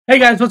Hey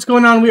guys, what's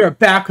going on? We are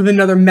back with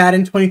another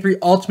Madden 23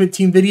 Ultimate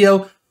Team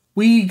video.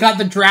 We got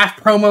the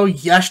draft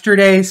promo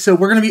yesterday, so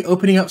we're going to be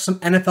opening up some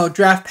NFL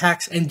draft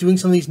packs and doing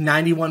some of these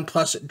 91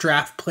 plus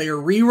draft player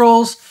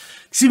rerolls.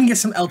 See if we can get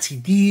some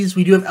LTDs.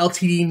 We do have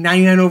LTD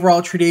 99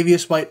 overall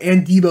Tre'Davious White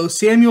and Deebo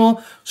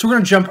Samuel, so we're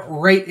going to jump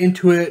right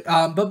into it.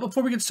 But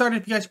before we get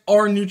started, if you guys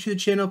are new to the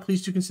channel,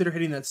 please do consider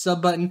hitting that sub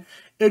button.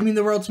 It would mean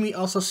the world to me.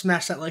 Also,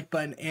 smash that like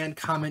button and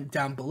comment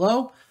down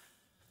below.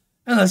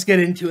 And let's get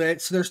into it.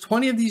 So there's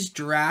 20 of these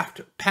draft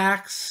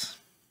packs.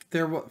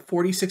 They're what,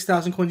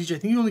 46,000 coins each. I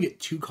think you only get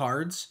 2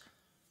 cards.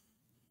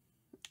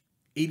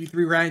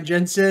 83 Ryan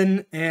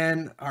Jensen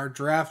and our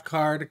draft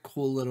card.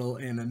 Cool little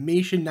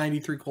animation.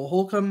 93 Cole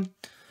Holcomb.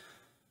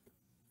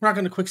 We're not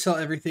going to quick sell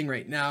everything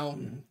right now.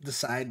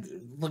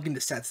 Look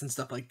into sets and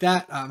stuff like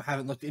that.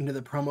 Haven't looked into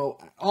the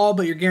promo at all,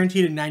 but you're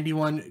guaranteed a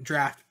 91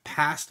 draft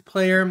past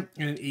player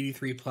and an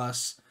 83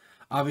 plus.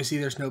 Obviously,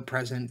 there's no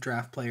present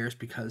draft players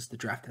because the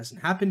draft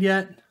hasn't happened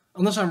yet.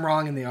 Unless I'm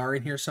wrong and they are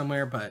in here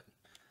somewhere, but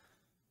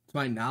to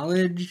my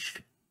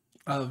knowledge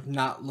of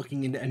not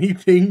looking into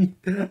anything,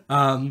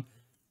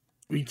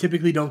 we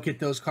typically don't get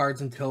those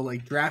cards until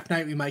like draft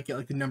night. We might get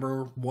like the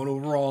number 1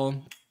 overall,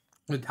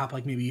 the top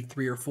like maybe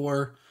 3 or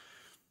 4.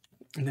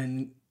 And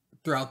then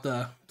throughout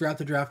the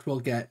draft,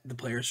 we'll get the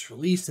players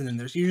released. And then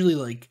there's usually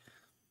like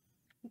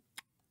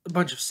a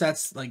bunch of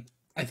sets, like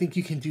I think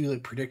you can do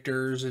like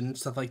predictors and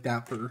stuff like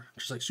that for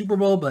just like Super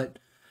Bowl, but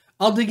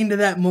I'll dig into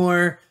that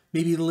more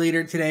maybe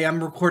later today.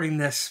 I'm recording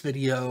this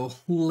video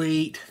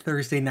late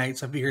Thursday night,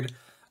 so I figured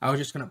I was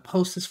just going to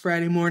post this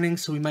Friday morning,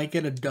 so we might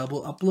get a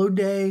double upload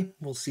day.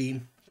 We'll see.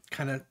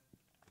 Kind of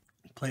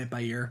play it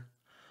by ear.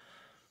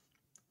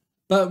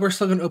 But we're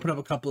still going to open up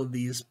a couple of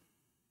these.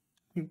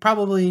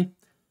 Probably,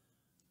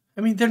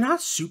 I mean, they're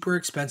not super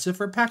expensive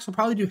for packs. We'll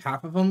probably do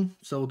half of them,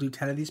 so we'll do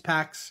 10 of these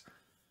packs.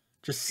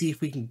 Just see if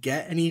we can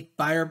get any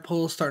buyer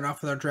pulls. Starting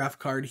off with our draft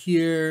card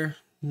here.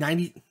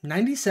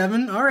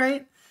 97. All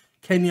right.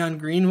 Kenyon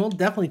Green. We'll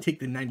definitely take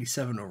the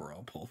 97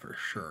 overall pull for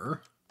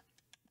sure.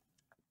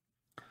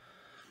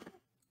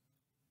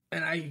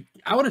 And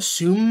I would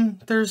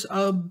assume there's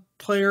a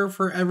player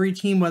for every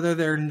team, whether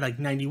they're like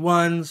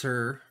 91s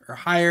or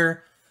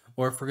higher,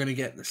 or if we're going to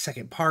get the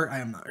second part, I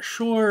am not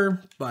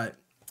sure. But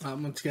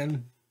once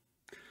again,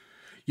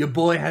 your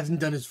boy hasn't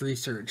done his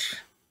research.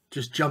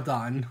 Just jumped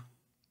on.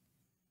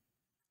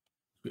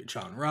 We got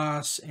John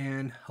Ross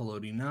and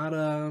Haloti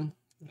Nada.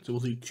 So we'll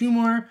do 2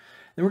 more.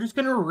 Then we're just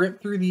going to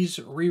rip through these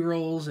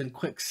rerolls and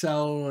quick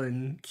sell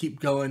and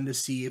keep going to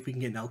see if we can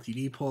get an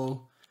LTD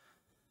pull.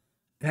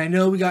 And I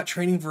know we got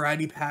training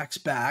variety packs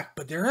back,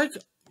 but they're like,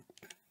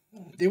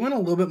 they went a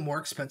little bit more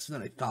expensive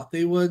than I thought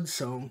they would.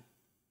 So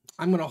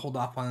I'm going to hold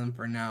off on them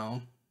for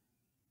now.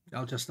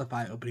 I'll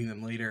justify opening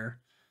them later.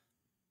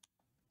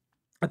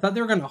 I thought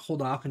they were going to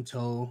hold off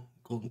until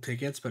golden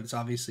tickets, but it's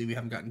obviously we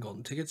haven't gotten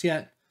golden tickets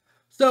yet.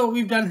 So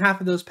we've done half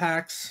of those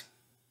packs.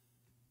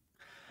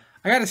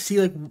 I gotta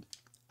see, like,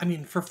 I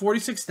mean, for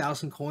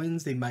 46,000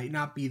 coins, they might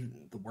not be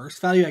the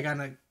worst value.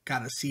 I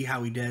gotta see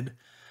how we did.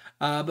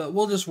 But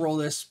we'll just roll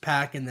this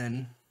pack and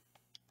then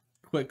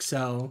quick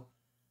sell.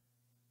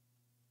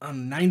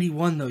 On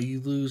 91 though, you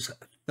lose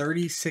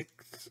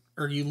 36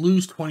 or you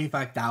lose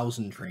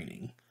 25,000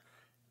 training.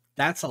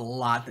 That's a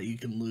lot that you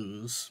can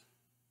lose.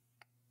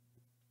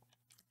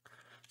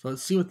 So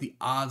let's see what the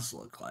odds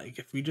look like.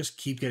 If we just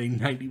keep getting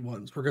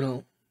 91s, we're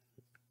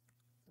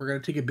gonna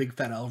take a big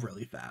fat L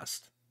really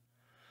fast.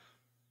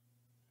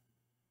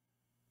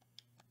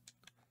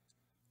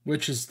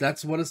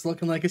 That's what it's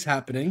looking like is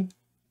happening.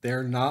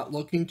 They're not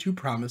looking too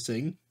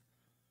promising.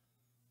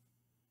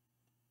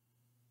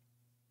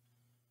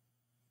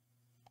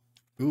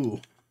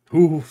 Ooh.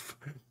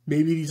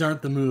 Maybe these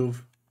aren't the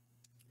move.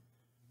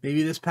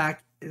 Maybe this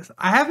pack is.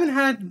 I haven't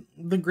had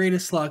the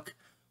greatest luck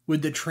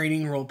with the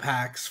training roll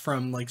packs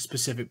from like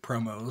specific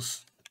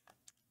promos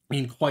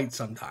in quite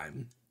some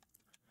time.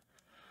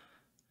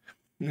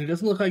 And it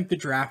doesn't look like the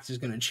draft is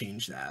going to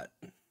change that.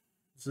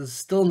 This is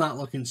still not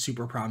looking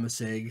super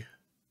promising.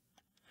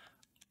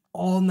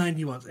 All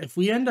 91s. If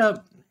we end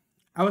up,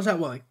 I was at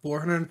what, like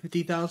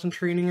 450,000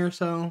 training or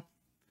so.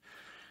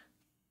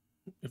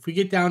 If we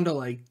get down to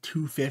like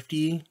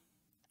 250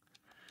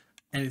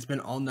 and it's been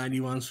all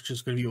 91s, which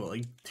is going to be what,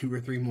 like 2 or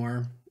 3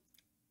 more,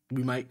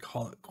 we might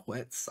call it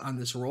quits on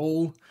this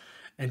roll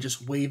and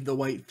just wave the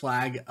white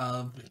flag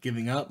of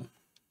giving up.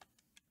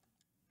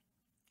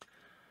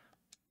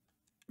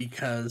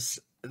 Because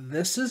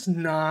this is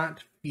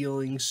not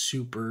feeling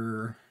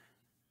super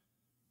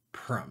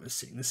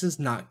promising. This is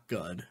not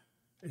good.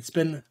 It's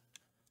been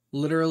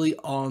literally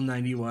all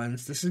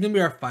 91s. This is going to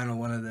be our final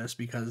one of this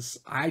because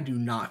I do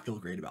not feel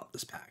great about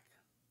this pack.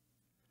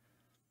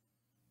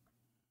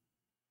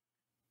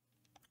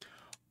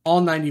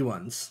 All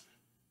 91s.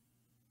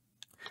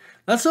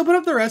 Let's open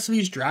up the rest of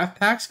these draft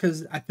packs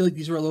because I feel like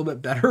these were a little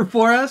bit better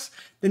for us.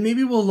 Then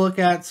maybe we'll look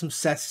at some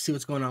sets to see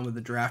what's going on with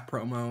the draft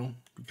promo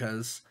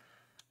because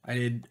I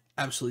did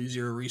absolutely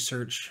zero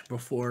research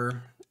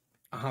before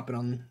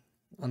hopping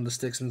on the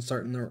sticks and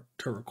starting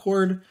to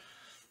record.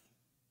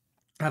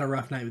 had a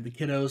rough night with the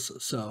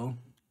kiddos, so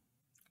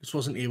just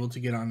wasn't able to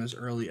get on as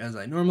early as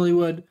I normally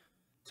would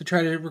to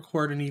try to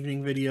record an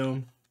evening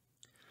video.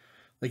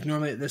 Like,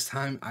 normally at this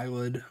time, I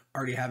would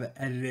already have it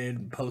edited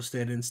and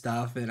posted and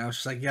stuff, and I was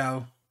just like,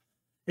 yo,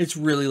 it's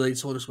really late,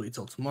 so we'll just wait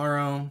till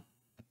tomorrow.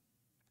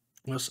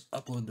 We'll just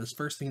upload this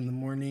first thing in the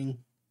morning,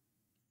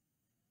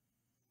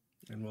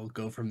 and we'll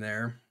go from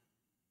there.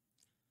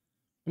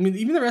 I mean,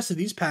 even the rest of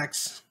these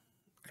packs,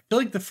 I feel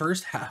like the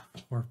first half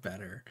were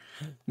better.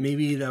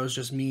 Maybe that was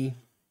just me,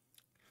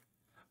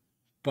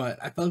 but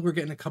I felt like we're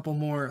getting a couple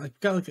more. Like, we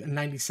got like a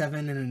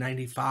 97 and a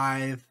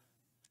 95,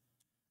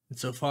 and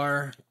so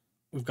far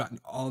we've gotten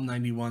all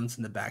 91s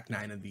in the back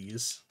 9 of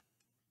these,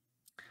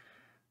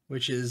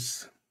 which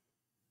is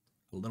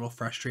a little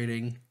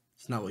frustrating.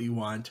 It's not what you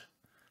want.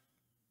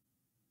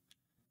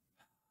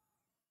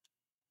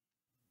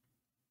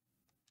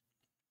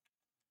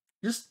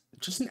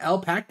 Just an L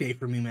pack day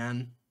for me,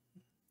 man.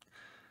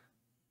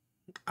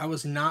 I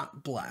was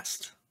not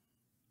blessed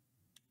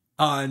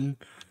on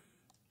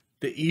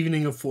the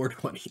evening of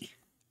 420.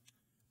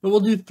 But we'll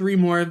do 3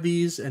 more of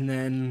these, and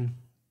then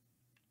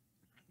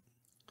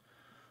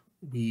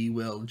we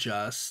will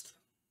just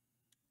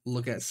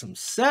look at some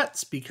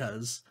sets,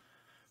 because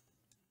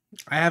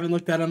I haven't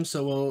looked at them,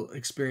 so we'll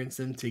experience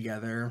them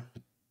together.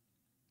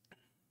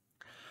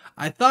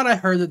 I thought I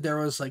heard that there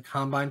was like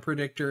combine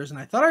predictors, and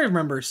I thought I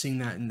remember seeing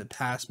that in the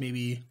past.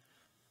 Maybe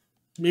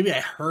I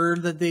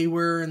heard that they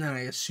were, and then I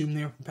assumed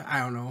they were. I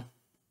don't know.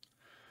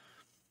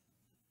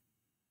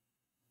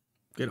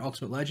 Get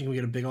Ultimate Legend. Can we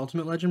get a big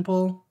Ultimate Legend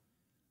pull?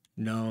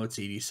 No, it's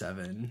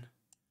 87.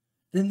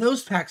 Then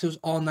those packs, it was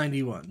all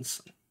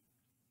 91s.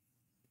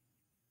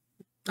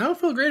 I don't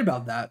feel great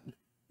about that.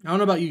 I don't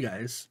know about you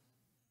guys.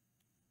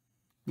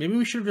 Maybe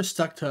we should have just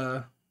stuck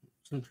to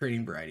some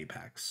trading variety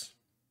packs.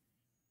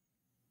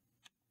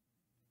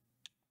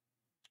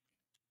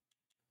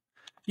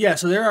 Yeah,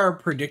 so there are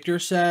predictor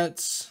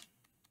sets.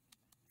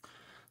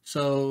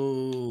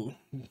 So,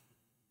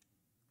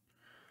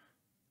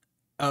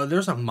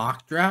 there's a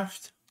mock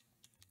draft.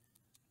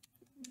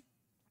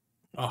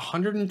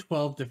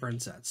 112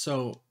 different sets.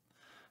 So,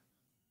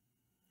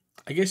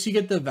 I guess you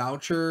get the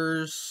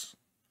vouchers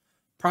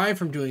probably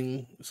from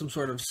doing some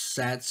sort of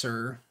sets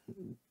or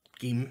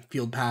game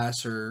field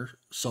pass or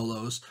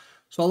solos.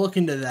 So I'll look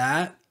into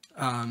that.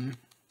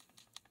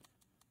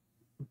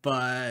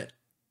 But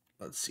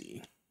let's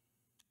see.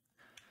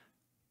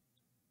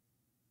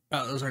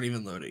 Oh, those aren't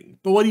even loading.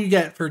 But what do you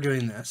get for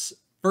doing this?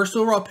 First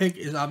overall pick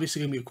is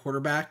obviously going to be a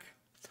quarterback.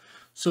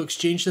 So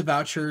exchange the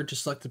voucher to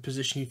select the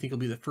position you think will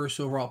be the first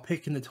overall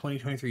pick in the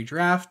 2023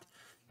 draft.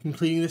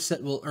 Completing this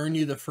set will earn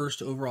you the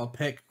first overall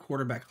pick,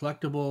 quarterback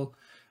collectible,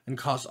 and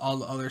cause all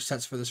the other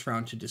sets for this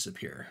round to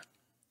disappear.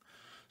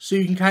 So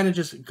you can kind of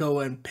just go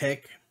and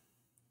pick.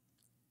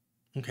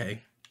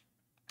 Okay.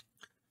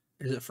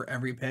 Is it for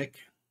every pick?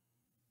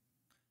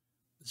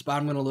 This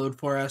bottom going to load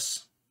for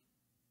us.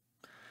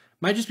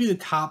 Might just be the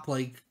top,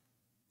 like,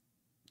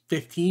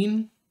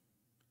 15.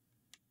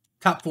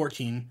 Top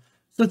 14.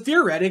 So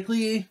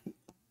theoretically,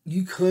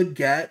 you could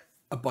get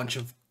a bunch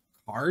of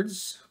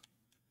cards.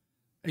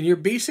 And you're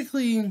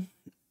basically,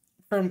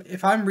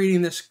 if I'm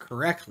reading this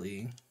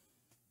correctly,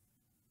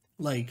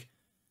 like,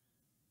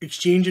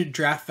 exchange a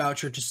draft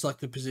voucher to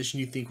select the position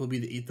you think will be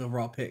the 8th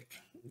overall pick.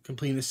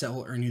 Completing the set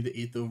will earn you the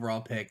 8th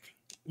overall pick.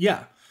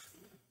 Yeah.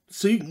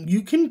 So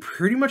you can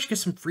pretty much get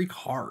some free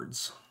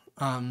cards.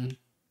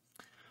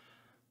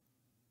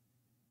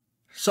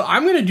 So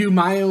I'm going to do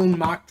my own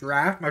mock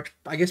draft.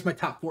 I guess my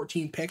top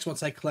 14 picks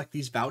once I collect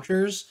these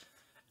vouchers.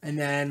 And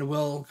then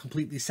we'll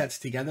complete these sets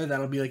together.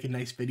 That'll be like a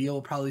nice video.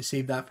 We'll probably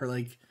save that for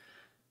like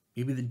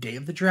maybe the day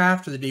of the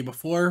draft or the day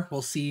before.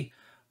 We'll see.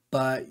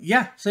 But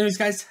yeah. So anyways,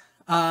 guys,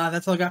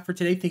 that's all I got for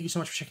today. Thank you so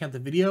much for checking out the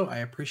video. I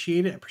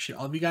appreciate it. I appreciate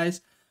all of you guys.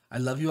 I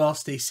love you all.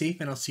 Stay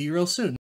safe, and I'll see you real soon.